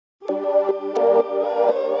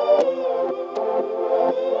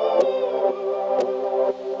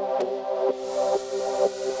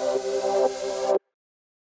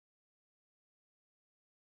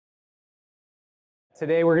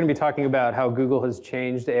Today we're going to be talking about how Google has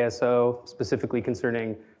changed ASO, specifically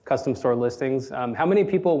concerning custom store listings. How many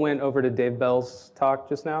people went over to Dave Bell's talk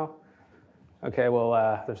just now? Okay, well,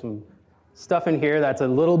 there's some stuff in here that's a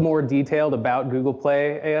little more detailed about Google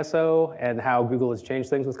Play ASO and how Google has changed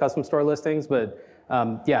things with custom store listings. But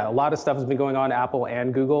yeah, a lot of stuff has been going on, Apple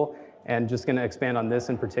and Google, and just going to expand on this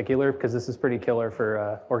in particular because this is pretty killer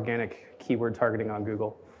for organic keyword targeting on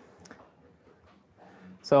Google.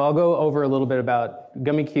 So I'll go over a little bit about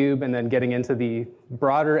Gummicube and then getting into the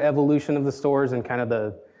broader evolution of the stores and kind of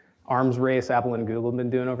the arms race Apple and Google have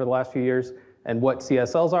been doing over the last few years and what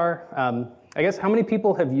CSLs are. I guess how many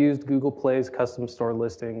people have used Google Play's custom store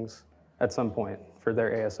listings at some point for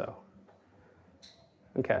their ASO?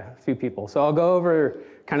 Okay, a few people. So I'll go over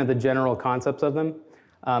kind of the general concepts of them.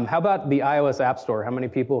 How about the iOS App Store? How many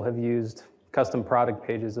people have used custom product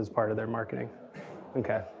pages as part of their marketing?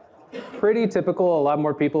 Okay. Pretty typical. A lot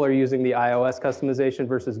more people are using the iOS customization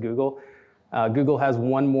versus Google. Google has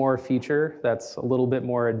one more feature that's a little bit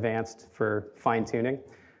more advanced for fine-tuning.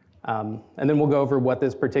 And then we'll go over what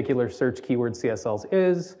this particular search keyword CSLs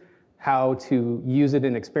is, how to use it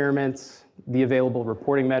in experiments, the available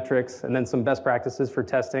reporting metrics, and then some best practices for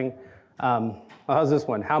testing. How's this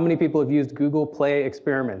one? How many people have used Google Play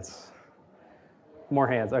experiments? More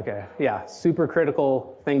hands. Okay. Yeah, super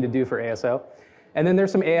critical thing to do for ASO. And then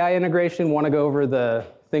there's some AI integration. Want to go over the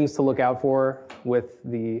things to look out for with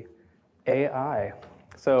the AI.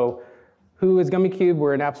 So who is Gummicube?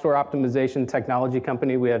 We're an app store optimization technology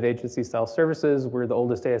company. We have agency-style services. We're the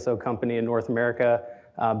oldest ASO company in North America.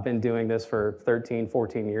 Been doing this for 13,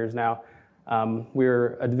 14 years now.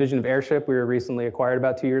 We're a division of Airship. We were recently acquired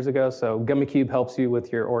about 2 years ago. So Gummicube helps you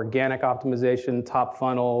with your organic optimization, top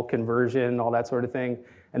funnel, conversion, all that sort of thing.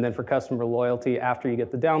 And then for customer loyalty, after you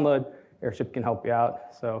get the download, Airship can help you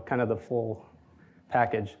out, so kind of the full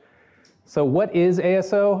package. So what is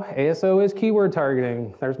ASO? ASO is keyword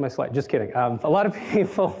targeting. There's my slide, just kidding. A lot of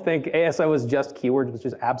people think ASO is just keywords, which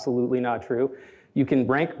is absolutely not true. You can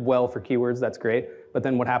rank well for keywords, that's great, but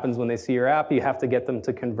then what happens when they see your app? You have to get them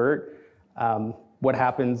to convert. What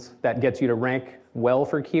happens that gets you to rank well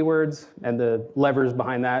for keywords and the levers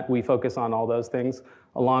behind that, we focus on all those things,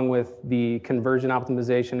 along with the conversion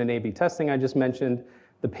optimization and A/B testing I just mentioned,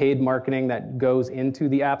 the paid marketing that goes into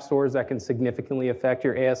the app stores that can significantly affect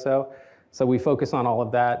your ASO. So we focus on all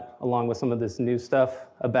of that, along with some of this new stuff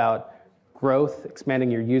about growth,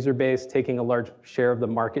 expanding your user base, taking a large share of the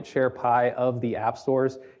market share pie of the app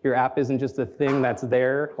stores. Your app isn't just a thing that's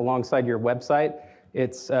there alongside your website.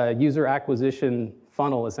 It's a user acquisition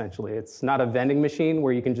funnel, essentially. It's not a vending machine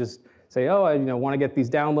where you can just say, oh, I want to get these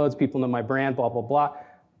downloads, people know my brand, blah, blah, blah.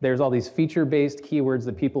 There's all these feature-based keywords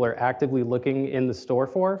that people are actively looking in the store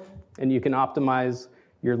for, and you can optimize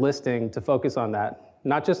your listing to focus on that.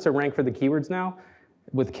 Not just to rank for the keywords now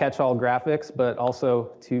with catch-all graphics, but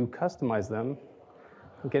also to customize them.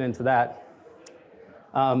 We'll get into that.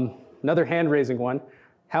 Another hand-raising one.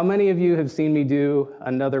 How many of you have seen me do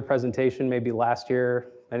another presentation maybe last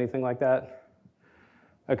year, anything like that?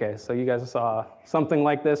 Okay, so you guys saw something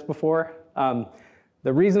like this before.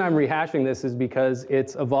 The reason I'm rehashing this is because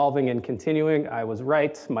it's evolving and continuing. I was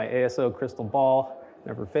right. My ASO crystal ball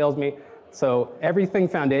never fails me. So everything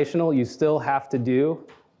foundational, you still have to do.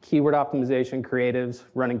 Keyword optimization, creatives,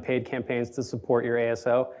 running paid campaigns to support your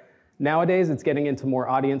ASO. Nowadays, it's getting into more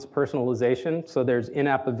audience personalization. So there's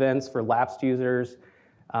in-app events for lapsed users,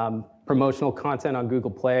 promotional content on Google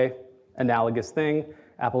Play, analogous thing.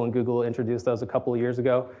 Apple and Google introduced those a couple of years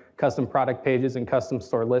ago. Custom product pages and custom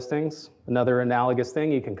store listings. Another analogous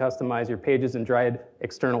thing, you can customize your pages and drive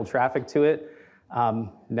external traffic to it.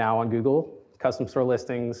 Now on Google, custom store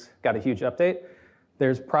listings got a huge update.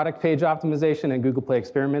 There's product page optimization and Google Play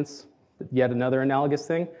experiments, yet another analogous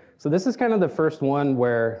thing. So this is kind of the first one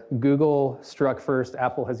where Google struck first,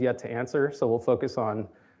 Apple has yet to answer. So we'll focus on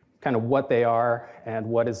kind of what they are and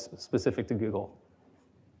what is specific to Google.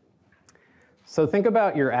 So think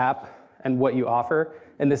about your app and what you offer.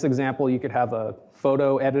 In this example, you could have a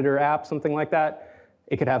photo editor app, something like that.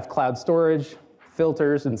 It could have cloud storage,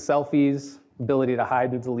 filters and selfies, ability to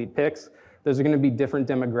hide and delete pics. Those are going to be different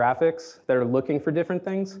demographics that are looking for different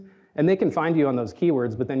things. And they can find you on those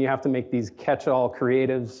keywords, but then you have to make these catch-all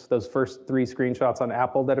creatives, those first 3 screenshots on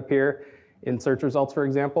Apple that appear in search results, for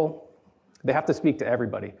example. They have to speak to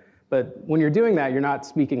everybody. But when you're doing that, you're not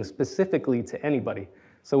speaking specifically to anybody.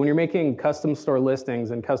 So when you're making custom store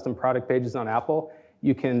listings and custom product pages on Apple,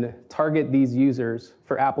 you can target these users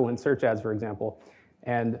for Apple in search ads, for example,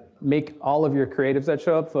 and make all of your creatives that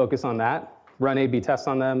show up focus on that, run A/B tests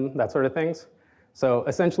on them, that sort of things. So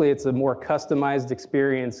essentially, it's a more customized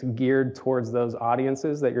experience geared towards those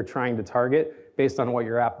audiences that you're trying to target based on what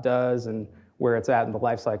your app does and where it's at in the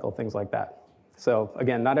life cycle, things like that. So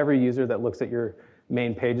again, not every user that looks at your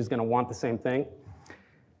main page is going to want the same thing.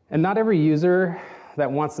 And not every user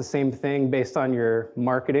that wants the same thing based on your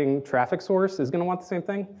marketing traffic source is going to want the same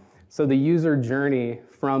thing. So the user journey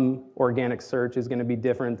from organic search is going to be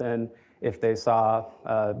different than if they saw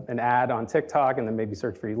an ad on TikTok and then maybe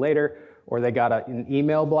search for you later, or they got an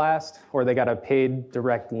email blast, or they got a paid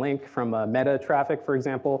direct link from Meta traffic, for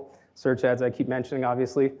example. Search ads I keep mentioning,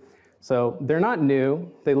 obviously. So they're not new.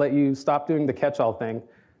 They let you stop doing the catch-all thing.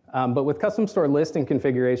 But with custom store listing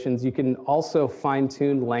configurations, you can also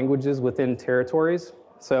fine-tune languages within territories.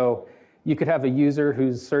 So you could have a user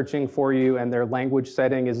who's searching for you and their language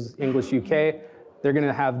setting is English UK. They're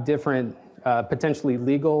going to have different potentially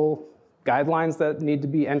legal guidelines that need to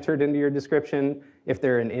be entered into your description if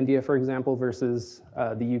they're in India, for example, versus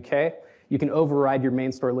the UK. You can override your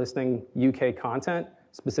main store listing UK content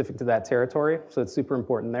specific to that territory, so it's super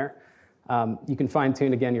important there. You can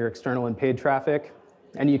fine-tune, again, your external and paid traffic,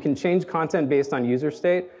 and you can change content based on user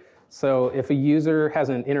state. So if a user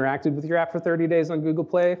hasn't interacted with your app for 30 days on Google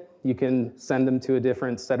Play, you can send them to a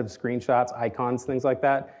different set of screenshots, icons, things like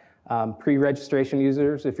that. Pre-registration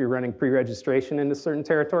users, if you're running pre-registration into certain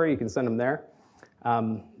territory, you can send them there.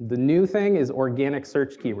 The new thing is organic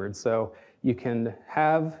search keywords. So you can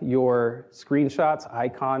have your screenshots,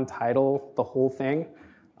 icon, title, the whole thing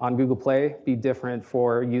on Google Play be different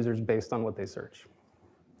for users based on what they search.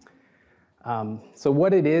 So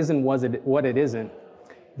what it is and what it isn't.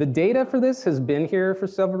 The data for this has been here for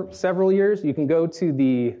several years. You can go to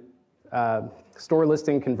the store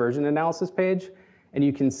listing conversion analysis page, and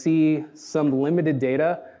you can see some limited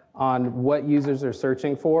data on what users are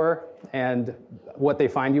searching for and what they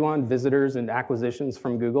find you on, visitors and acquisitions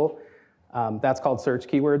from Google. That's called search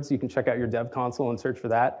keywords. You can check out your dev console and search for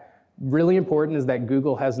that. Really important is that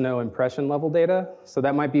Google has no impression level data. So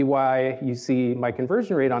that might be why you see my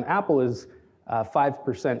conversion rate on Apple is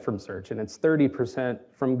 5% from search, and it's 30%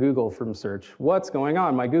 from Google from search. What's going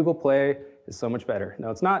on? My Google Play is so much better. No,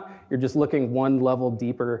 it's not. You're just looking one level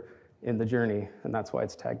deeper in the journey, and that's why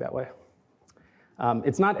it's tagged that way.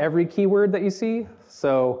 It's not every keyword that you see,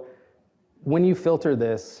 so when you filter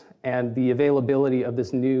this and the availability of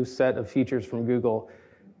this new set of features from Google,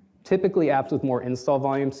 typically apps with more install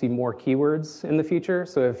volume see more keywords in the future.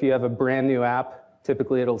 So if you have a brand new app,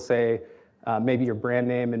 typically it'll say maybe your brand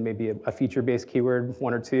name and maybe a feature-based keyword,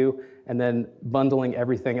 one or two, and then bundling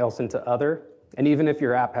everything else into other. And even if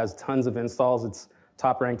your app has tons of installs, it's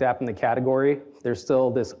top-ranked app in the category, there's still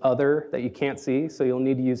this other that you can't see, so you'll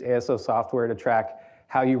need to use ASO software to track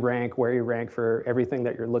how you rank, where you rank for everything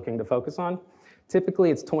that you're looking to focus on. Typically,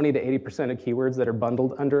 it's 20 to 80% of keywords that are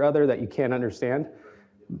bundled under other that you can't understand.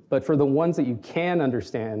 But for the ones that you can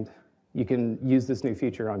understand, you can use this new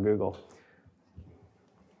feature on Google.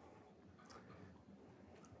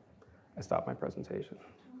 I stopped my presentation.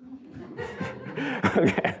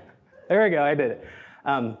 Okay, there we go, I did it.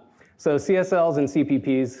 So CSLs and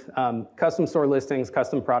CPPs, custom store listings,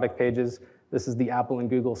 custom product pages. This is the Apple and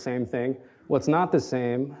Google same thing. What's not the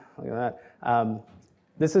same, look at that.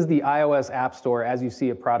 This is the iOS App Store as you see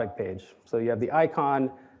a product page. So you have the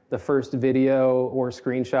icon, the first video or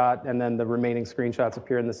screenshot, and then the remaining screenshots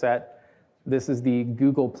appear in the set. This is the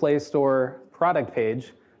Google Play Store product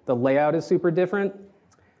page. The layout is super different.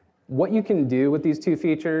 What you can do with these two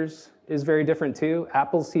features is very different too.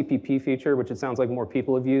 Apple's CPP feature, which it sounds like more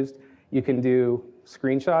people have used, you can do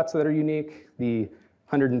screenshots that are unique. The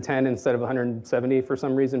 110 instead of 170 for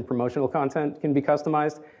some reason, promotional content can be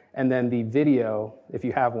customized. And then the video, if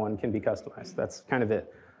you have one, can be customized. That's kind of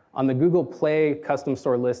it. On the Google Play custom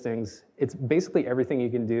store listings, it's basically everything you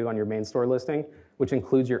can do on your main store listing, which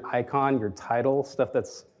includes your icon, your title, stuff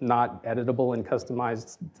that's not editable and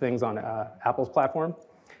customized things on Apple's platform.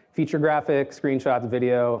 Feature graphic, screenshots,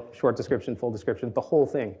 video, short description, full description, the whole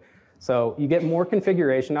thing. So you get more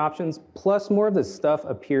configuration options, plus more of this stuff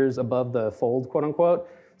appears above the fold, quote unquote.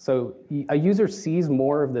 So a user sees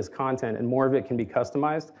more of this content and more of it can be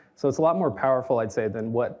customized. So it's a lot more powerful, I'd say,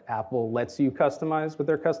 than what Apple lets you customize with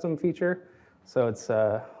their custom feature. So it's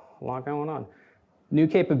a lot going on. New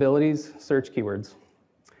capabilities, search keywords.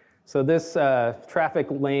 So this traffic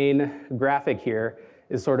lane graphic here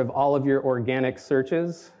is sort of all of your organic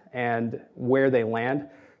searches and where they land.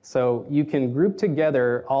 So you can group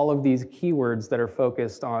together all of these keywords that are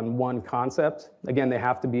focused on one concept. Again, they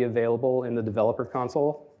have to be available in the developer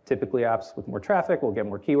console. Typically apps with more traffic will get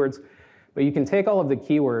more keywords. But you can take all of the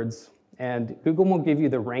keywords and Google won't give you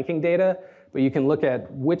the ranking data, but you can look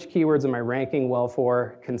at which keywords am I ranking well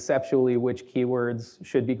for, conceptually which keywords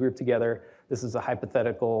should be grouped together. This is a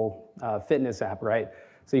hypothetical fitness app, right?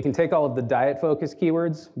 So you can take all of the diet-focused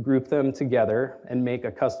keywords, group them together, and make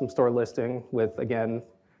a custom store listing with, again,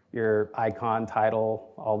 your icon,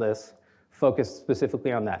 title, all this, focused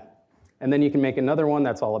specifically on that. And then you can make another one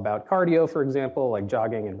that's all about cardio, for example, like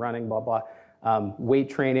jogging and running, blah, blah. Weight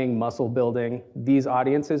training, muscle building. These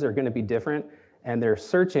audiences are going to be different, and they're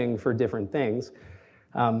searching for different things.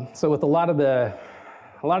 So with a lot of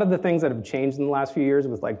the things that have changed in the last few years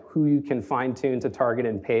with like who you can fine tune to target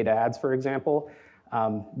in paid ads, for example,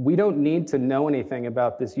 we don't need to know anything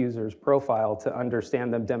about this user's profile to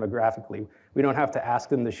understand them demographically. We don't have to ask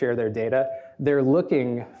them to share their data. They're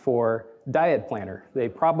looking for diet planner. They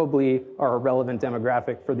probably are a relevant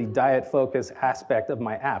demographic for the diet focus aspect of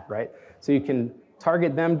my app, right? So you can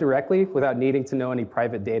target them directly without needing to know any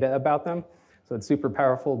private data about them. So it's super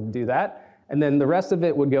powerful to do that. And then the rest of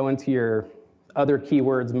it would go into your other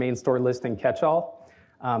keywords, main store listing, catch-all.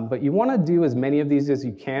 But you want to do as many of these as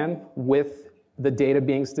you can with the data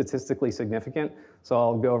being statistically significant. So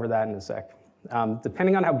I'll go over that in a sec.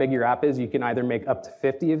 Depending on how big your app is, you can either make up to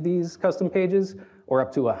 50 of these custom pages or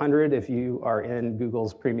up to 100 if you are in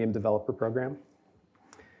Google's Premium Developer Program.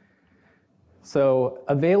 So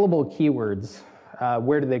available keywords,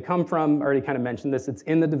 where do they come from? I already kind of mentioned this. It's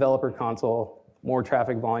in the developer console, more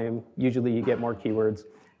traffic volume. Usually you get more keywords.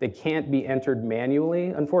 They can't be entered manually,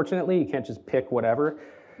 unfortunately. You can't just pick whatever.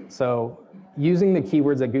 So using the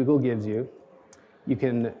keywords that Google gives you, you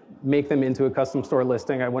can make them into a custom store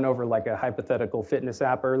listing. I went over like a hypothetical fitness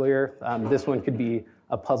app earlier. This one could be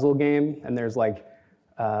a puzzle game, and there's like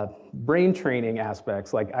brain training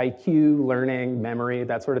aspects like IQ, learning, memory,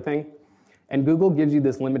 that sort of thing. And Google gives you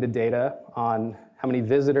this limited data on how many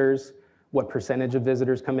visitors, what percentage of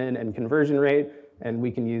visitors come in, and conversion rate. And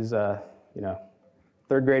we can use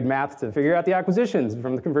third grade math to figure out the acquisitions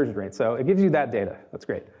from the conversion rate. So it gives you that data. That's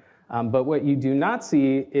great. But what you do not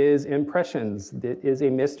see is impressions. It is a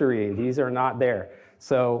mystery. These are not there.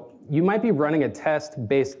 So you might be running a test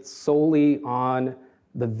based solely on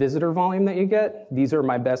the visitor volume that you get. These are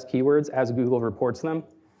my best keywords as Google reports them.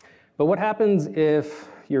 But what happens if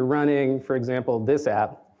you're running, for example, this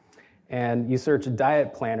app, and you search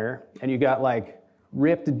diet planner, and you got like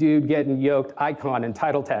ripped dude getting yoked icon and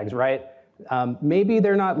title tags, right? Maybe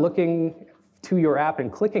they're not looking to your app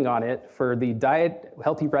and clicking on it for the diet,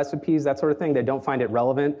 healthy recipes, that sort of thing. They don't find it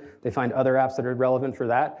relevant. They find other apps that are relevant for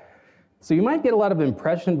that. So you might get a lot of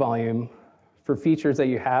impression volume for features that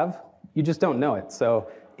you have. You just don't know it. So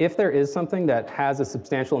if there is something that has a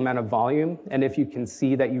substantial amount of volume, and if you can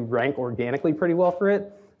see that you rank organically pretty well for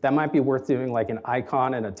it, that might be worth doing like an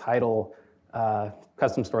icon and a title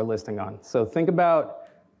custom store listing on. So think about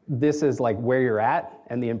this as like where you're at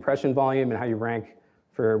and the impression volume and how you rank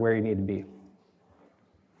for where you need to be.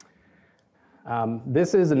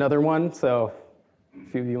 This is another one. So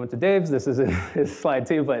a few of you went to Dave's. This is in his slide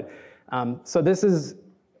too. But so this is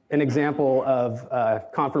an example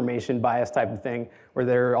of confirmation bias type of thing where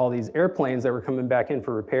there are all these airplanes that were coming back in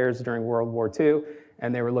for repairs during World War II.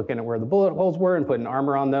 And they were looking at where the bullet holes were and putting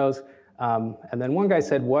armor on those. And then one guy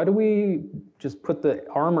said, why do we just put the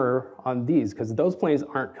armor on these? Because those planes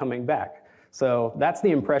aren't coming back. So that's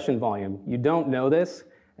the impression volume. You don't know this.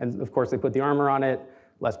 And of course, they put the armor on it.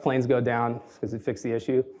 Less planes go down because it fixed the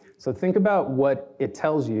issue. So think about what it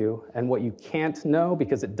tells you and what you can't know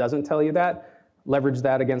because it doesn't tell you that. Leverage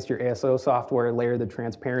that against your ASO software, layer the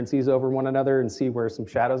transparencies over one another and see where some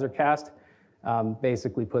shadows are cast.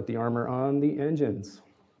 Basically put the armor on the engines.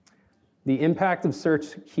 The impact of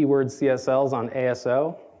search keyword CSLs on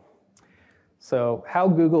ASO. So how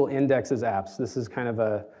Google indexes apps. This is kind of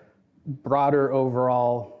a broader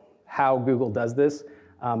overall how Google does this.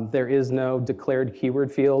 There is no declared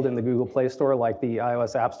keyword field in the Google Play Store like the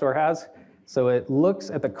iOS App Store has. So it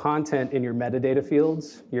looks at the content in your metadata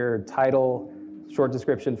fields, your title, short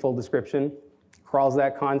description, full description, crawls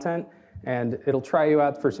that content, and it'll try you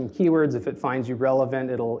out for some keywords. If it finds you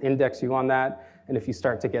relevant, it'll index you on that. And if you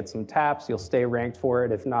start to get some taps, you'll stay ranked for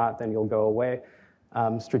it. If not, then you'll go away.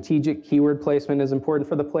 Strategic keyword placement is important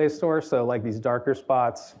for the Play Store. So like these darker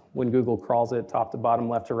spots, when Google crawls it top to bottom,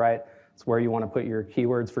 left to right, it's where you want to put your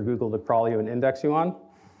keywords for Google to crawl you and index you on.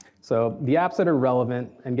 So the apps that are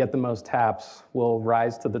relevant and get the most taps will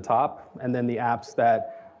rise to the top. And then the apps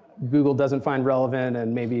that Google doesn't find relevant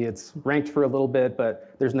and maybe it's ranked for a little bit,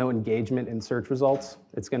 but there's no engagement in search results,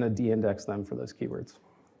 it's going to de-index them for those keywords.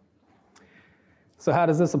 So how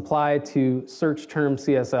does this apply to search term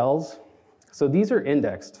CSLs? So these are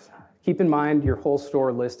indexed. Keep in mind your whole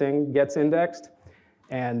store listing gets indexed.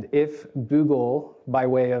 And if Google, by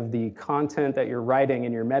way of the content that you're writing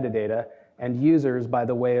in your metadata, and users by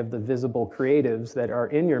the way of the visible creatives that are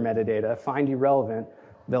in your metadata find you relevant,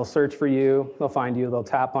 They'll search for you, they'll find you, they'll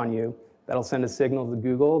tap on you. That'll send a signal to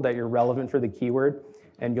Google that you're relevant for the keyword,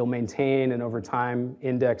 and you'll maintain and over time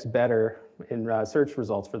index better in search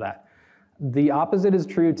results for that. The opposite is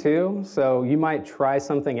true too. So you might try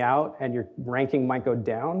something out and your ranking might go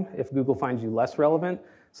down if Google finds you less relevant.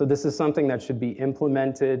 So this is something that should be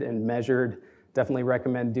implemented and measured. Definitely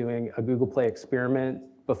recommend doing a Google Play experiment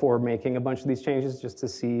before making a bunch of these changes, just to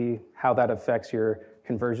see how that affects your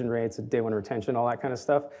conversion rates, day one retention, all that kind of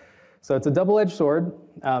stuff. So it's a double-edged sword.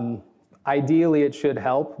 Ideally, it should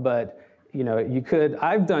help, but you could.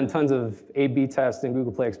 I've done tons of A/B tests and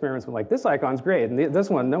Google Play experiments. I'm like, this icon's great, and this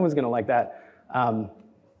one, no one's going to like that.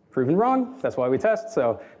 Proven wrong. That's why we test.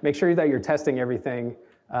 So make sure that you're testing everything,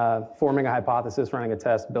 forming a hypothesis, running a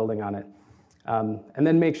test, building on it. And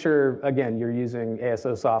then make sure, again, you're using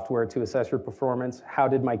ASO software to assess your performance. How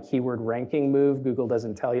did my keyword ranking move? Google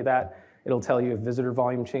doesn't tell you that. It'll tell you if visitor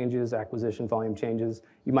volume changes, acquisition volume changes.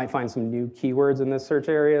 You might find some new keywords in this search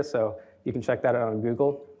area, so you can check that out on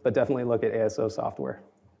Google, but definitely look at ASO software.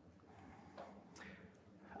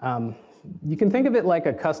 You can think of it like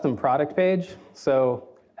a custom product page. So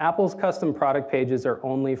Apple's custom product pages are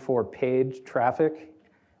only for page traffic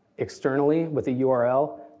externally with a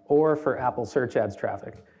URL, or for Apple search ads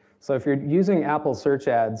traffic. So if you're using Apple search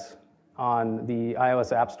ads on the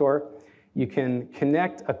iOS App Store, you can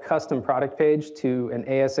connect a custom product page to an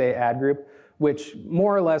ASA ad group, which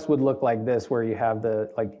more or less would look like this, where you have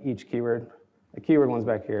each keyword. The keyword one's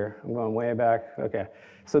back here. I'm going way back. Okay.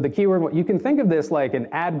 So the keyword, you can think of this like an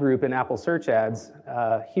ad group in Apple search ads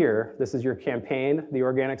here. This is your campaign, the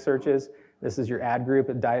organic searches. This is your ad group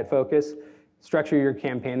at Diet Focus. Structure your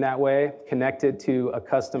campaign that way, connect it to a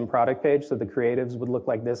custom product page, so the creatives would look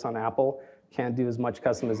like this on Apple. Can't do as much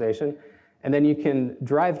customization. And then you can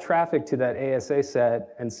drive traffic to that ASA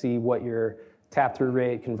set and see what your tap-through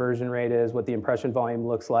rate, conversion rate is, what the impression volume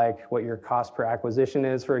looks like, what your cost per acquisition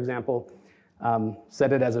is, for example.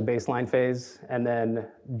 Set it as a baseline phase, and then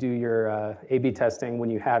do your A/B testing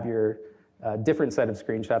when you have your different set of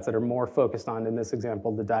screenshots that are more focused on, in this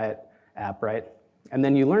example, the diet app, right? And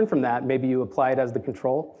then you learn from that. Maybe you apply it as the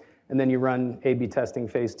control, and then you run A/B testing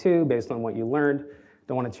phase 2 based on what you learned.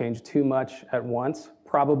 Don't want to change too much at once.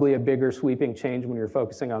 Probably a bigger sweeping change when you're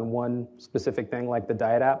focusing on one specific thing like the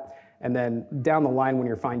diet app. And then down the line when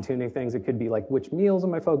you're fine-tuning things, it could be like, which meals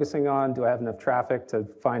am I focusing on? Do I have enough traffic to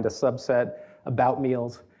find a subset about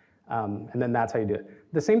meals? And then that's how you do it.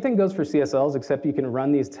 The same thing goes for CSLs, except you can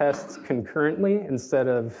run these tests concurrently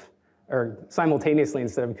or simultaneously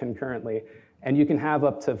instead of concurrently. And you can have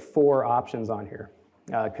up to 4 options on here,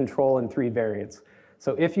 control and 3 variants.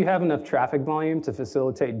 So if you have enough traffic volume to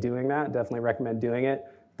facilitate doing that, definitely recommend doing it.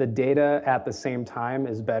 The data at the same time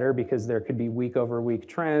is better because there could be week over week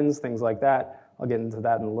trends, things like that. I'll get into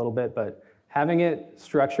that in a little bit, but having it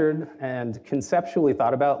structured and conceptually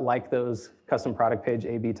thought about, like those custom product page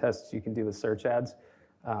A/B tests you can do with search ads,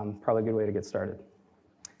 probably a good way to get started.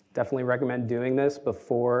 Definitely recommend doing this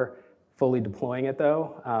before fully deploying it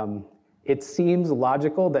though. It seems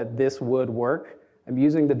logical that this would work. I'm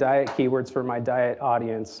using the diet keywords for my diet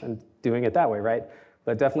audience and doing it that way, right?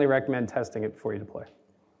 But definitely recommend testing it before you deploy.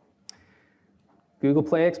 Google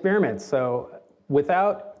Play experiments. So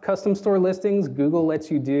without custom store listings, Google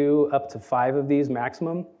lets you do up to 5 of these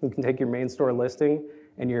maximum. You can take your main store listing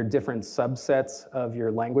and your different subsets of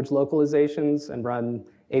your language localizations and run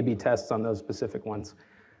A/B tests on those specific ones.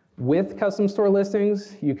 With custom store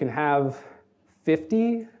listings, you can have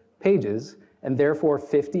 50 pages and therefore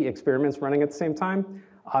 50 experiments running at the same time.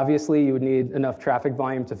 Obviously, you would need enough traffic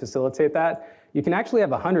volume to facilitate that. You can actually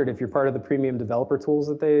have 100 if you're part of the premium developer tools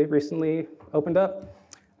that they recently opened up.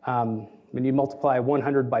 When you multiply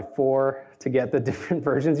 100 by 4 to get the different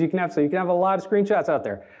versions you can have, so you can have a lot of screenshots out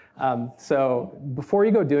there. So before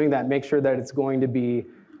you go doing that, make sure that it's going to be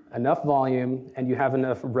enough volume and you have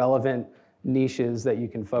enough relevant niches that you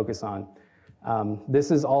can focus on.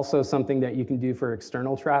 This is also something that you can do for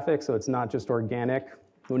external traffic, so it's not just organic.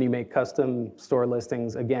 When you make custom store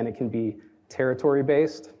listings, again, it can be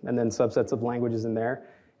territory-based and then subsets of languages in there.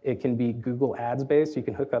 It can be Google Ads-based. You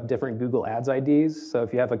can hook up different Google Ads IDs. So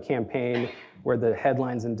if you have a campaign where the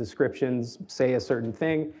headlines and descriptions say a certain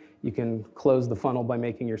thing, you can close the funnel by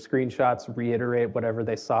making your screenshots reiterate whatever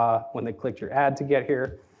they saw when they clicked your ad to get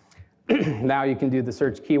here. Now you can do the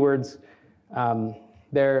search keywords.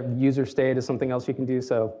 Their user state is something else you can do.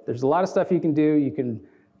 So there's a lot of stuff you can do. You can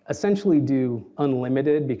essentially do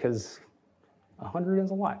unlimited because 100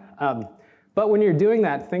 is a lot. But when you're doing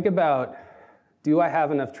that, think about, do I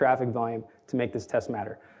have enough traffic volume to make this test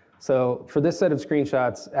matter? So for this set of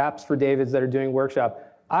screenshots, apps for Davids that are doing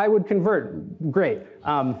workshop, I would convert, great.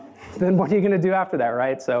 Then what are you gonna do after that,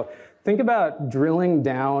 right? So think about drilling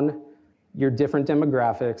down your different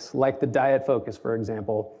demographics, like the diet focus, for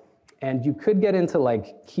example, and you could get into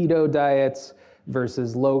like keto diets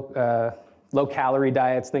versus low calorie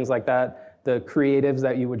diets, things like that. The creatives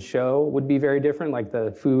that you would show would be very different, like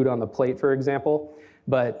the food on the plate, for example.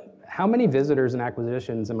 But how many visitors and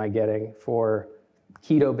acquisitions am I getting for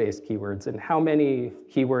keto-based keywords? And how many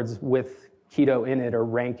keywords with keto in it are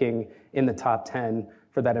ranking in the top 10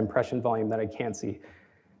 for that impression volume that I can't see?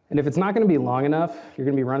 And if it's not gonna be long enough, you're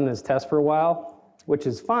gonna be running this test for a while, which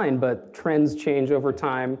is fine, but trends change over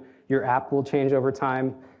time. Your app will change over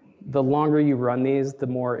time. The longer you run these, the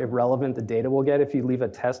more irrelevant the data will get if you leave a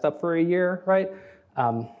test up for a year, right?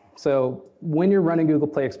 So when you're running Google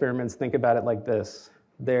Play experiments, think about it like this.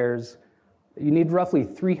 You need roughly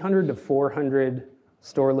 300 to 400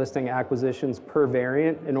 store listing acquisitions per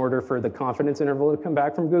variant in order for the confidence interval to come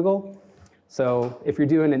back from Google. So if you're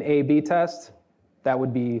doing an A/B test, that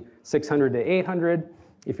would be 600 to 800.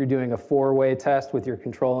 If you're doing a 4-way test with your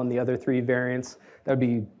control and the other 3 variants, that would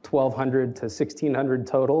be 1,200 to 1,600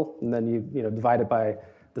 total, and then you divide it by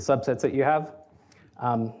the subsets that you have.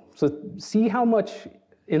 So see how much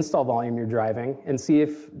install volume you're driving and see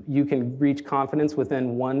if you can reach confidence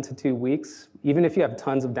within 1 to 2 weeks. Even if you have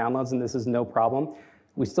tons of downloads and this is no problem,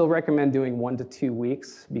 we still recommend doing 1 to 2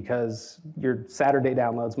 weeks because your Saturday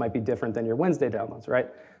downloads might be different than your Wednesday downloads,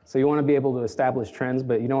 right? So you want to be able to establish trends,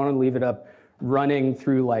 but you don't want to leave it up running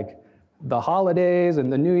through like the holidays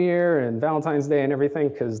and the New Year and Valentine's Day and everything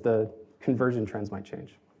because the conversion trends might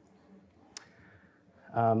change.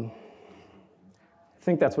 I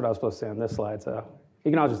think that's what I was supposed to say on this slide, so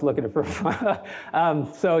you can all just look at it for fun.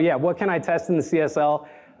 So yeah, what can I test in the CSL?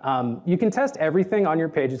 You can test everything on your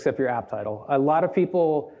page except your app title. A lot of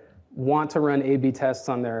people want to run A/B tests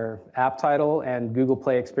on their app title, and Google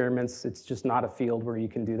Play experiments, it's just not a field where you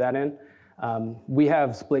can do that in. We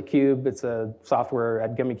have SplitCube. It's a software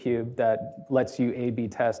at Gummicube that lets you A/B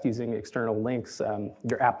test using external links,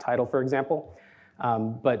 your app title, for example.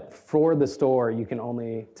 But for the store, you can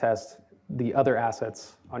only test the other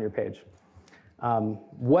assets on your page.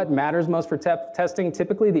 What matters most for testing?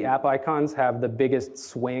 Typically, the app icons have the biggest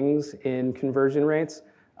swings in conversion rates,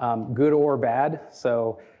 good or bad.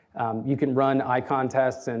 So you can run icon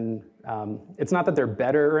tests, and it's not that they're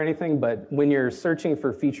better or anything, but when you're searching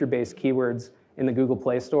for feature-based keywords in the Google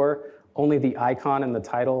Play Store, only the icon and the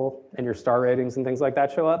title and your star ratings and things like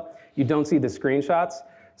that show up. You don't see the screenshots.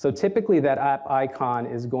 So typically, that app icon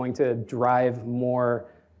is going to drive more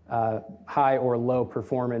high or low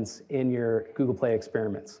performance in your Google Play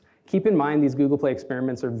experiments. Keep in mind, these Google Play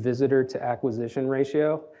experiments are visitor to acquisition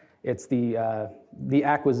ratio. It's the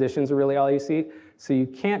acquisitions are really all you see. So you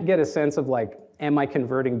can't get a sense of like, am I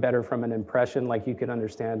converting better from an impression like you could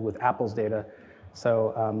understand with Apple's data.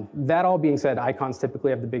 So that all being said, icons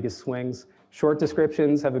typically have the biggest swings. Short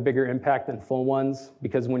descriptions have a bigger impact than full ones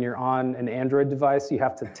because when you're on an Android device, you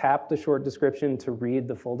have to tap the short description to read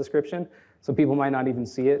the full description. So people might not even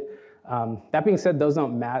see it. That being said, those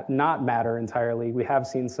don't not matter entirely. We have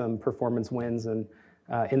seen some performance wins and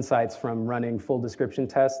insights from running full description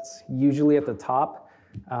tests. Usually at the top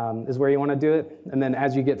is where you want to do it. And then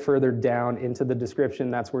as you get further down into the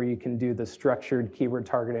description, that's where you can do the structured keyword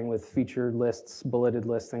targeting with featured lists, bulleted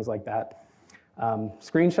lists, things like that.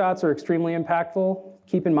 Screenshots are extremely impactful.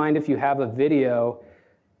 Keep in mind if you have a video,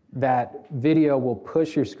 that video will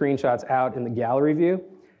push your screenshots out in the gallery view.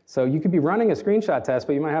 So you could be running a screenshot test,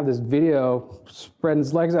 but you might have this video spreading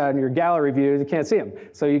its legs out in your gallery view, you can't see them.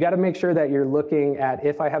 So you gotta make sure that you're looking at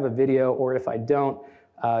if I have a video or if I don't,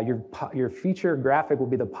 your feature graphic will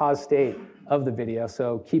be the pause state of the video.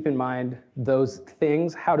 So keep in mind those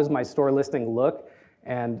things. How does my store listing look?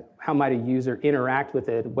 And how might a user interact with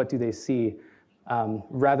it? What do they see?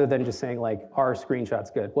 Rather than just saying like, are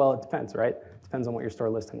screenshots good? Well, it depends, right? It depends on what your store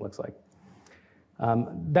listing looks like.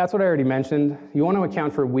 That's what I already mentioned. You want to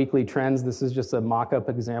account for weekly trends. This is just a mock-up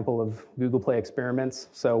example of Google Play experiments.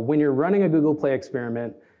 So when you're running a Google Play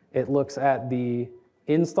experiment, it looks at the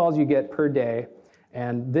installs you get per day.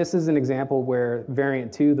 And this is an example where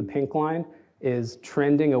variant 2, the pink line, is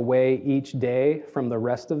trending away each day from the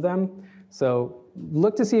rest of them. So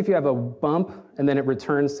look to see if you have a bump and then it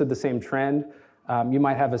returns to the same trend. You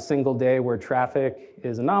might have a single day where traffic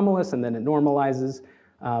is anomalous and then it normalizes.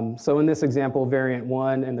 So in this example, variant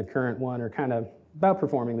 1 and the current one are kind of about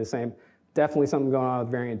performing the same. Definitely something going on with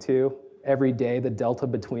variant 2. Every day, the delta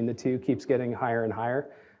between the two keeps getting higher and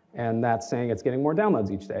higher, and that's saying it's getting more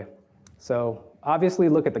downloads each day. So obviously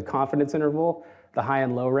look at the confidence interval, the high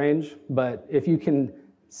and low range, but if you can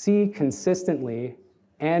see consistently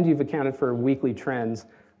and you've accounted for weekly trends,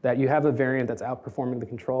 that you have a variant that's outperforming the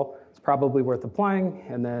control, it's probably worth applying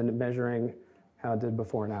and then measuring how it did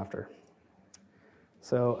before and after.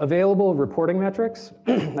 So available reporting metrics,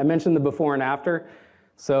 I mentioned the before and after.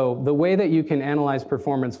 So the way that you can analyze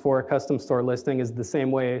performance for a custom store listing is the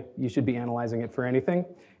same way you should be analyzing it for anything.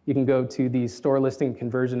 You can go to the store listing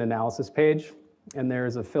conversion analysis page, and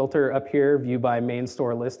there's a filter up here, view by main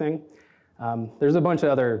store listing. There's a bunch of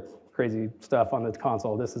other crazy stuff on the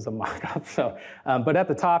console. This is a mock-up. So, but at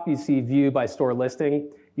the top, you see view by store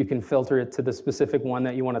listing. You can filter it to the specific one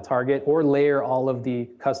that you want to target, or layer all of the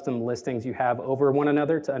custom listings you have over one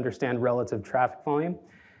another to understand relative traffic volume.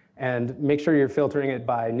 And make sure you're filtering it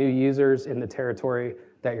by new users in the territory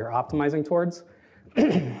that you're optimizing towards.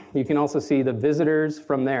 You can also see the visitors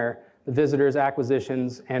from there, the visitors,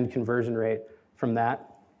 acquisitions, and conversion rate from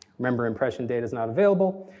that. Remember, impression data is not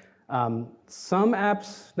available. Some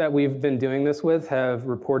apps that we've been doing this with have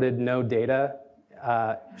reported no data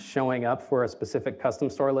showing up for a specific custom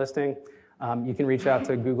store listing. You can reach out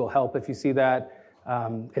to Google Help if you see that.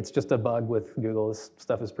 It's just a bug with Google. This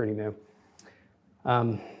stuff is pretty new.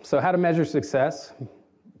 So how to measure success?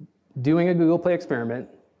 Doing a Google Play experiment,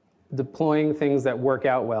 deploying things that work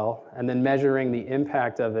out well, and then measuring the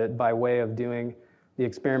impact of it by way of doing the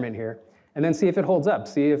experiment here. And then see if it holds up.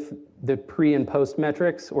 See if the pre and post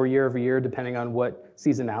metrics, or year over year, depending on what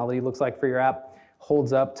seasonality looks like for your app,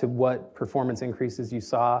 holds up to what performance increases you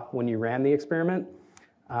saw when you ran the experiment.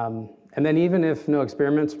 And then even if no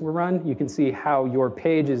experiments were run, you can see how your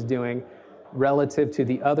page is doing relative to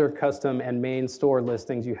the other custom and main store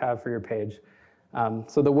listings you have for your page.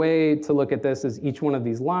 So the way to look at this is each one of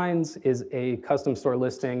these lines is a custom store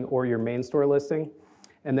listing or your main store listing.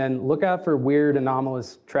 And then look out for weird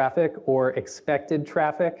anomalous traffic or expected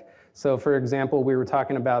traffic. So for example, we were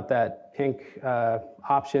talking about that pink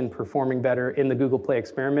option performing better in the Google Play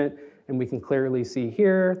experiment. And we can clearly see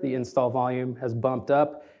here the install volume has bumped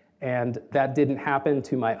up. And that didn't happen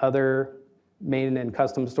to my other main and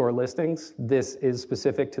custom store listings. This is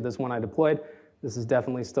specific to this one I deployed. This is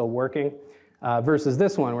definitely still working. Versus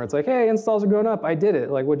this one where it's like, hey, installs are going up. I did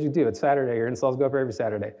it. Like, what'd you do? It's Saturday. Your installs go up every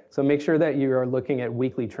Saturday. So make sure that you are looking at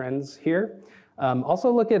weekly trends here.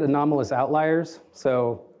 Also look at anomalous outliers.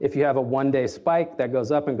 So if you have a one-day spike that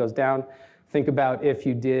goes up and goes down, think about if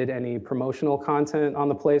you did any promotional content on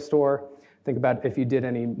the Play Store. Think about if you did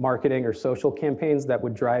any marketing or social campaigns that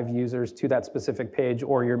would drive users to that specific page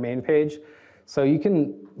or your main page. So you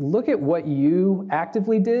can look at what you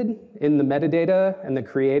actively did in the metadata and the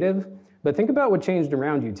creative, but think about what changed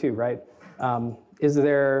around you too, right? Is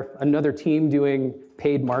there another team doing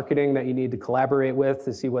paid marketing that you need to collaborate with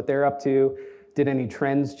to see what they're up to? Did any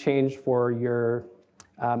trends change for your,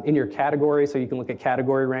 in your category? So you can look at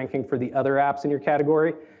category ranking for the other apps in your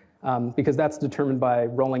category, because that's determined by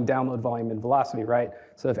rolling download volume and velocity, right?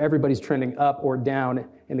 So if everybody's trending up or down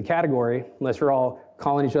in the category, unless you're all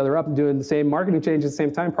calling each other up and doing the same marketing change at the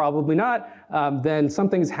same time, probably not, then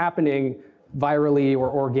something's happening virally or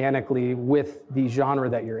organically with the genre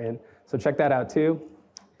that you're in. So check that out too.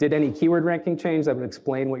 Did any keyword ranking change that would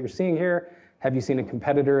explain what you're seeing here? Have you seen a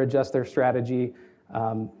competitor adjust their strategy?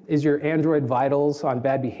 Is your Android vitals on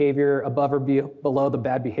bad behavior above or below the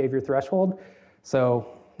bad behavior threshold? So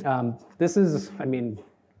this is, I mean,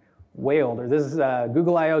 way older. This is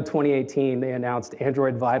Google I/O 2018. They announced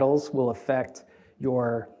Android vitals will affect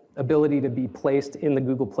your ability to be placed in the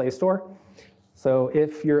Google Play Store. So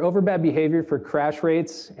if you're over bad behavior for crash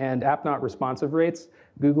rates and app not responsive rates,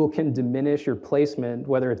 Google can diminish your placement,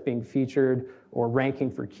 whether it's being featured or ranking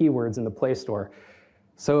for keywords in the Play Store.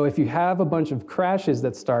 So if you have a bunch of crashes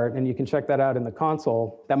that start, and you can check that out in the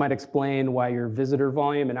console, that might explain why your visitor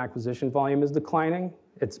volume and acquisition volume is declining.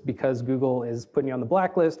 It's because Google is putting you on the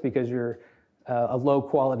blacklist because you're a low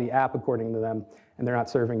quality app according to them, and they're not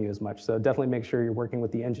serving you as much. So definitely make sure you're working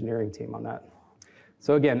with the engineering team on that.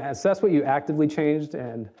 So again, assess what you actively changed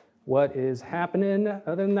and what is happening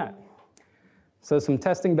other than that. So some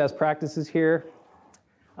testing best practices here.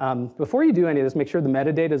 Before you do any of this, make sure the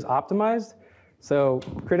metadata is optimized. So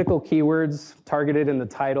critical keywords targeted in the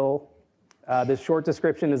title. This short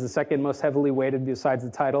description is the second most heavily weighted besides the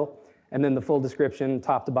title. And then the full description,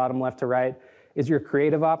 top to bottom, left to right. Is your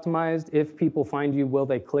creative optimized? If people find you, will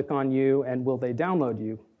they click on you and will they download you?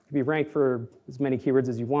 You can be ranked for as many keywords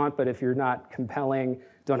as you want, but if you're not compelling,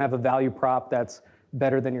 don't have a value prop that's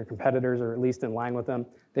better than your competitors or at least in line with them,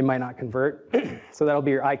 they might not convert. So that'll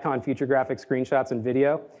be your icon, feature graphics, screenshots, and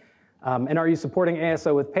video. And are you supporting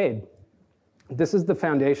ASO with paid? This is the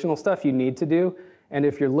foundational stuff you need to do. And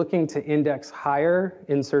if you're looking to index higher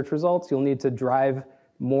in search results, you'll need to drive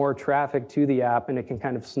more traffic to the app, and it can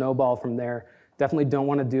kind of snowball from there, Definitely don't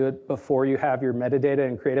want to do it before you have your metadata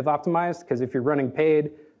and creative optimized, because if you're running paid,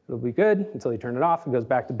 it'll be good until you turn it off. It goes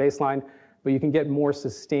back to baseline. But you can get more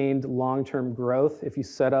sustained long-term growth if you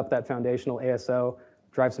set up that foundational ASO,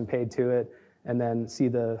 drive some paid to it, and then see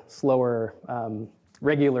the slower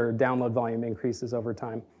regular download volume increases over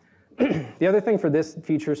time. The other thing for this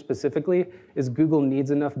feature specifically is Google needs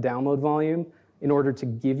enough download volume in order to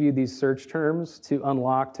give you these search terms to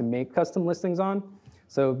unlock to make custom listings on.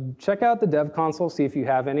 So check out the dev console, see if you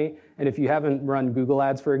have any. And if you haven't run Google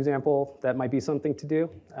Ads, for example, that might be something to do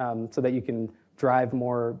so that you can drive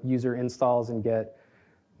more user installs and get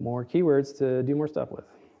more keywords to do more stuff with.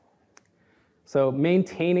 So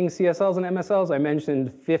maintaining CSLs and MSLs, I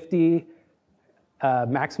mentioned 50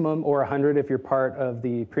 maximum or 100 if you're part of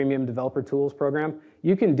the Premium Developer Tools program.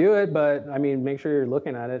 You can do it, but I mean, make sure you're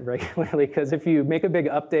looking at it regularly, because if you make a big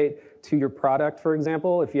update to your product, for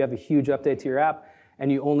example, if you have a huge update to your app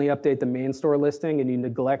and you only update the main store listing and you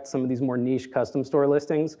neglect some of these more niche custom store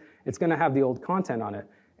listings, it's going to have the old content on it.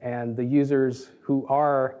 And the users who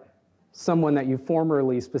are someone that you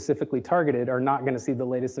formerly specifically targeted are not going to see the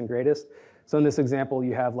latest and greatest. So in this example,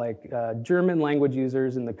 you have like German language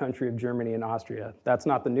users in the country of Germany and Austria. That's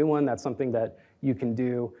not the new one. That's something that you can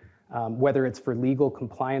do, whether it's for legal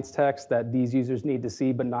compliance text that these users need to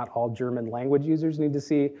see, but not all German language users need to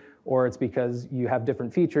see, or it's because you have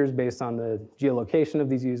different features based on the geolocation of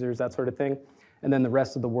these users, that sort of thing. And then the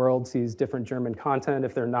rest of the world sees different German content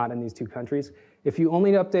if they're not in these two countries. If you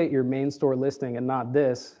only update your main store listing and not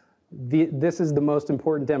this, this is the most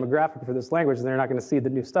important demographic for this language, and they're not going to see the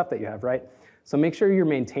new stuff that you have, right? So make sure you're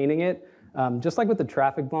maintaining it. Just like with the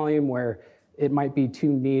traffic volume, where it might be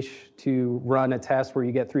too niche to run a test where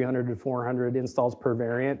you get 300 to 400 installs per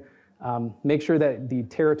variant. Make sure that the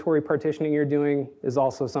territory partitioning you're doing is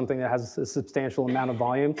also something that has a substantial amount of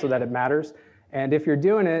volume so that it matters. And if you're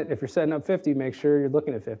doing it, if you're setting up 50, make sure you're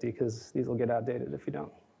looking at 50, because these will get outdated if you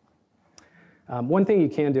don't. One thing you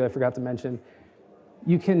can do, I forgot to mention,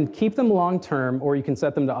 you can keep them long-term or you can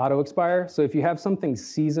set them to auto-expire. So if you have something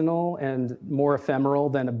seasonal and more ephemeral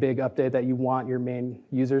than a big update that you want your main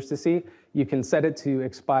users to see, you can set it to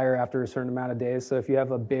expire after a certain amount of days. So if you have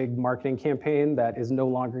a big marketing campaign that is no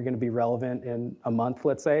longer going to be relevant in a month,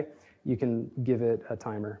 let's say, you can give it a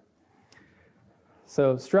timer.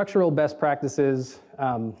 So structural best practices.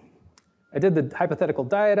 I did the hypothetical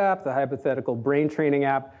diet app, the hypothetical brain training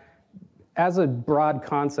app. As a broad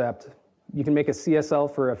concept, you can make a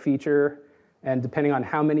CSL for a feature, and depending on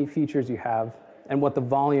how many features you have and what the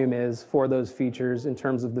volume is for those features in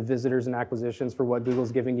terms of the visitors and acquisitions for what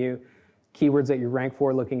Google's giving you, keywords that you rank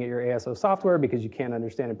for looking at your ASO software because you can't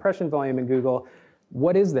understand impression volume in Google,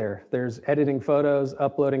 what is there? There's editing photos,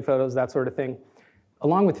 uploading photos, that sort of thing.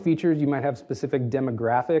 Along with features, you might have specific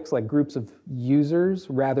demographics, like groups of users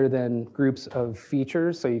rather than groups of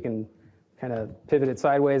features, so you can kind of pivot it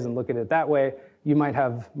sideways and look at it that way. You might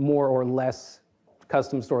have more or less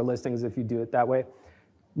custom store listings if you do it that way.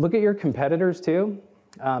 Look at your competitors too.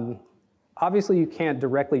 Obviously, you can't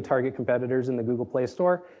directly target competitors in the Google Play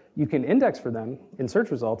Store. You can index for them in search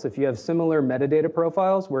results if you have similar metadata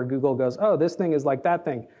profiles where Google goes, oh, this thing is like that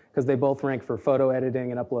thing, because they both rank for photo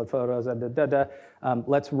editing and upload photos.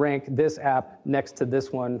 Let's rank this app next to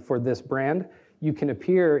this one for this brand. You can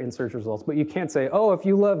appear in search results, but you can't say, oh, if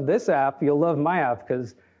you love this app, you'll love my app,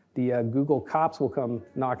 because the Google cops will come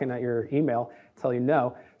knocking at your email, tell you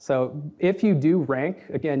no. So if you do rank,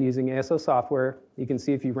 again, using ASO software, you can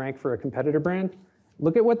see if you rank for a competitor brand.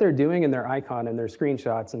 Look at what they're doing in their icon and their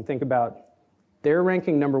screenshots and think about, they're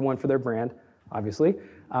ranking #1 for their brand, obviously.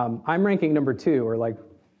 I'm ranking #2 or like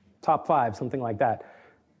top 5, something like that.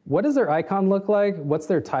 What does their icon look like? What's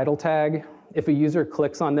their title tag? If a user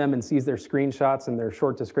clicks on them and sees their screenshots and their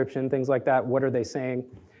short description, things like that, what are they saying?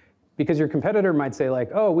 Because your competitor might say like,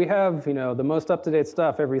 oh, we have the most up-to-date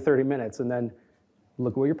stuff every 30 minutes, and then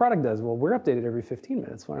look what your product does. Well, we're updated every 15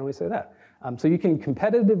 minutes. Why don't we say that? So you can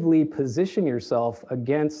competitively position yourself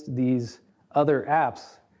against these other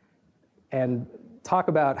apps and talk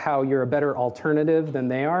about how you're a better alternative than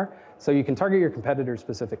they are, so you can target your competitors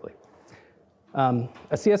specifically. A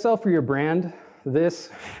CSL for your brand, this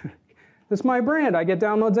is my brand, I get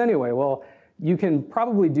downloads anyway. Well, you can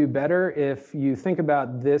probably do better if you think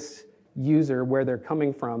about this user, where they're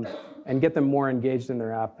coming from, and get them more engaged in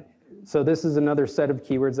their app. So this is another set of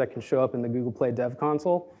keywords that can show up in the Google Play Dev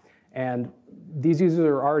Console. And these users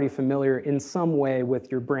are already familiar in some way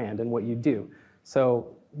with your brand and what you do.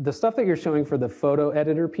 So the stuff that you're showing for the photo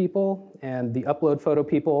editor people and the upload photo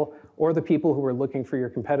people, or the people who are looking for your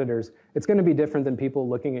competitors, it's going to be different than people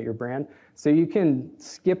looking at your brand. So you can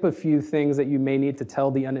skip a few things that you may need to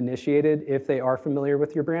tell the uninitiated if they are familiar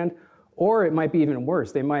with your brand, Or it might be even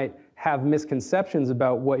worse. They might have misconceptions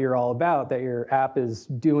about what you're all about, that your app is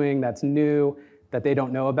doing that's new, that they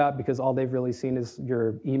don't know about because all they've really seen is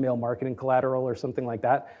your email marketing collateral or something like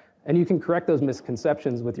that. And you can correct those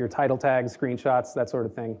misconceptions with your title tags, screenshots, that sort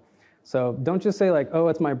of thing. So don't just say like, oh,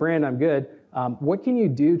 it's my brand, I'm good. What can you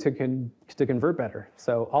do to convert better?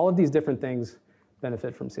 So all of these different things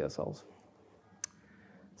benefit from CSLs.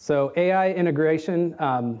 So AI integration,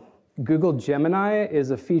 Google Gemini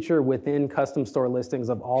is a feature within custom store listings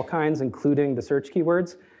of all kinds, including the search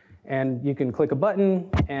keywords. And you can click a button,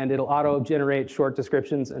 and it'll auto-generate short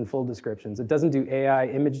descriptions and full descriptions. It doesn't do AI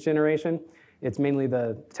image generation. It's mainly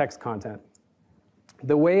the text content.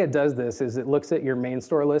 The way it does this is it looks at your main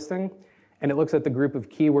store listing, and it looks at the group of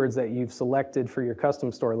keywords that you've selected for your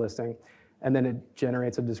custom store listing, and then it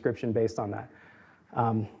generates a description based on that.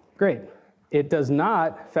 Great. It does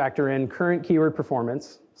not factor in current keyword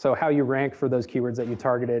performance, so how you rank for those keywords that you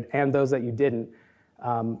targeted and those that you didn't.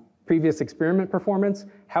 Previous experiment performance,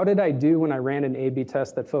 how did I do when I ran an A/B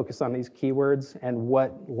test that focused on these keywords and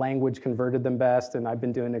what language converted them best? And I've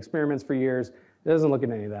been doing experiments for years. It doesn't look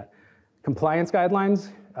at any of that. Compliance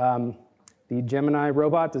guidelines, the Gemini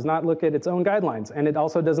robot does not look at its own guidelines, and it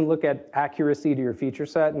also doesn't look at accuracy to your feature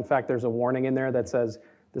set. In fact, there's a warning in there that says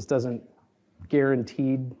this doesn't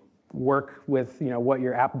guaranteed work with what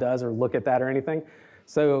your app does or look at that or anything.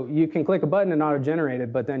 So you can click a button and auto-generate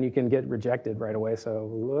it, but then you can get rejected right away, so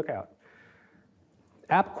look out.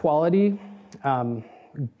 App quality.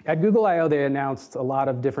 At Google I/O, they announced a lot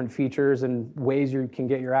of different features and ways you can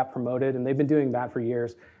get your app promoted, and they've been doing that for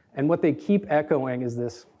years. And what they keep echoing is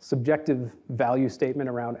this subjective value statement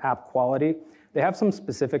around app quality. They have some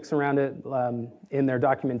specifics around it in their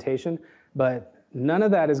documentation, but none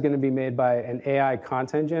of that is going to be made by an AI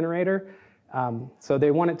content generator. So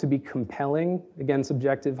they want it to be compelling, again,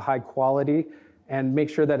 subjective, high quality, and make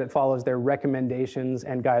sure that it follows their recommendations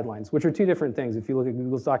and guidelines, which are two different things. If you look at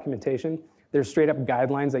Google's documentation, there's straight up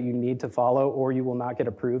guidelines that you need to follow or you will not get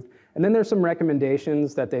approved. And then there's some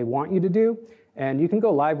recommendations that they want you to do, and you can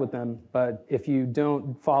go live with them, but if you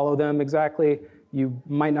don't follow them exactly, you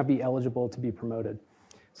might not be eligible to be promoted.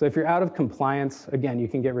 So if you're out of compliance, again, you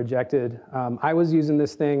can get rejected. I was using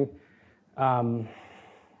this thing.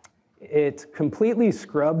 It completely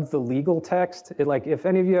scrubbed the legal text. If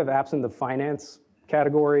any of you have apps in the finance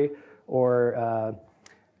category or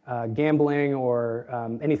gambling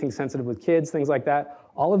or anything sensitive with kids, things like that,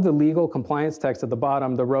 all of the legal compliance text at the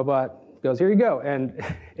bottom, the robot goes, here you go, and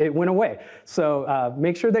it went away. So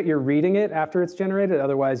make sure that you're reading it after it's generated,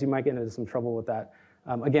 otherwise you might get into some trouble with that.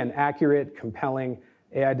 Again, accurate, compelling,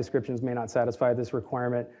 AI descriptions may not satisfy this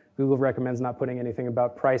requirement. Google recommends not putting anything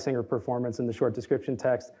about pricing or performance in the short description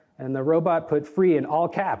text. And the robot put free in all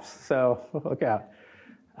caps, so look out.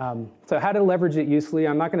 So how to leverage it usefully,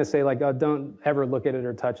 I'm not going to say like, oh, don't ever look at it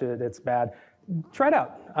or touch it, it's bad. Try it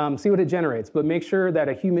out, see what it generates, but make sure that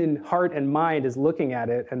a human heart and mind is looking at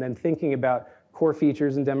it and then thinking about core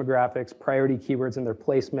features and demographics, priority keywords and their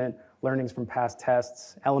placement, learnings from past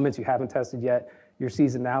tests, elements you haven't tested yet, your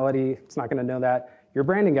seasonality, it's not going to know that, your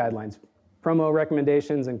branding guidelines, promo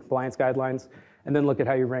recommendations and compliance guidelines, and then look at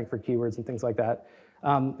how you rank for keywords and things like that.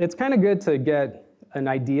 It's kind of good to get an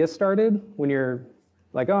idea started when you're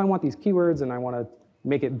like, oh, I want these keywords and I want to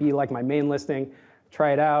make it be like my main listing.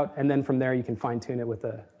 Try it out, and then from there you can fine tune it with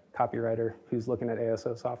a copywriter who's looking at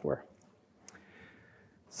ASO software.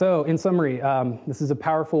 So in summary, this is a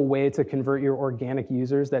powerful way to convert your organic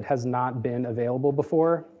users that has not been available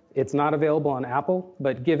before. It's not available on Apple,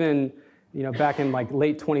 but given back in like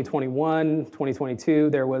late 2021, 2022,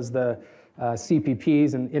 there was the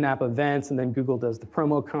CPPs and in-app events, and then Google does the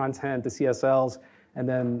promo content, the CSLs, and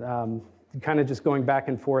then kind of just going back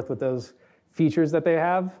and forth with those features that they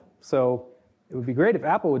have. So it would be great if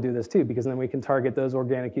Apple would do this too, because then we can target those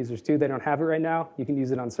organic users too. They don't have it right now. You can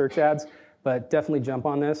use it on search ads, but definitely jump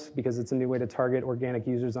on this because it's a new way to target organic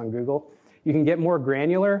users on Google. You can get more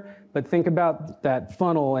granular, but think about that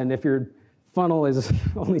funnel, and if your funnel is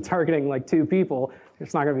only targeting like 2 people,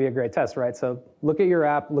 it's not going to be a great test, right? So look at your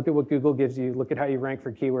app, look at what Google gives you, look at how you rank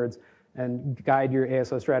for keywords, and guide your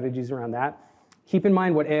ASO strategies around that. Keep in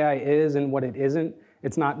mind what AI is and what it isn't.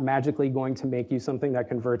 It's not magically going to make you something that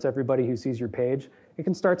converts everybody who sees your page. It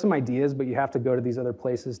can start some ideas, but you have to go to these other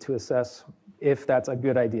places to assess if that's a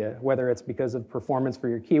good idea, whether it's because of performance for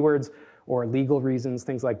your keywords or legal reasons,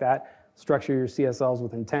 things like that. Structure your CSLs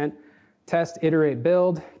with intent. Test, iterate,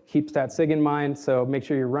 build. Keep stat sig in mind, so make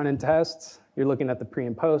sure you're running tests. You're looking at the pre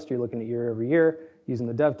and post. You're looking at year over year, using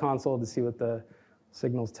the dev console to see what the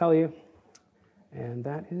signals tell you. And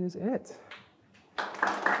that is it.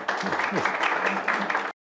 Nice.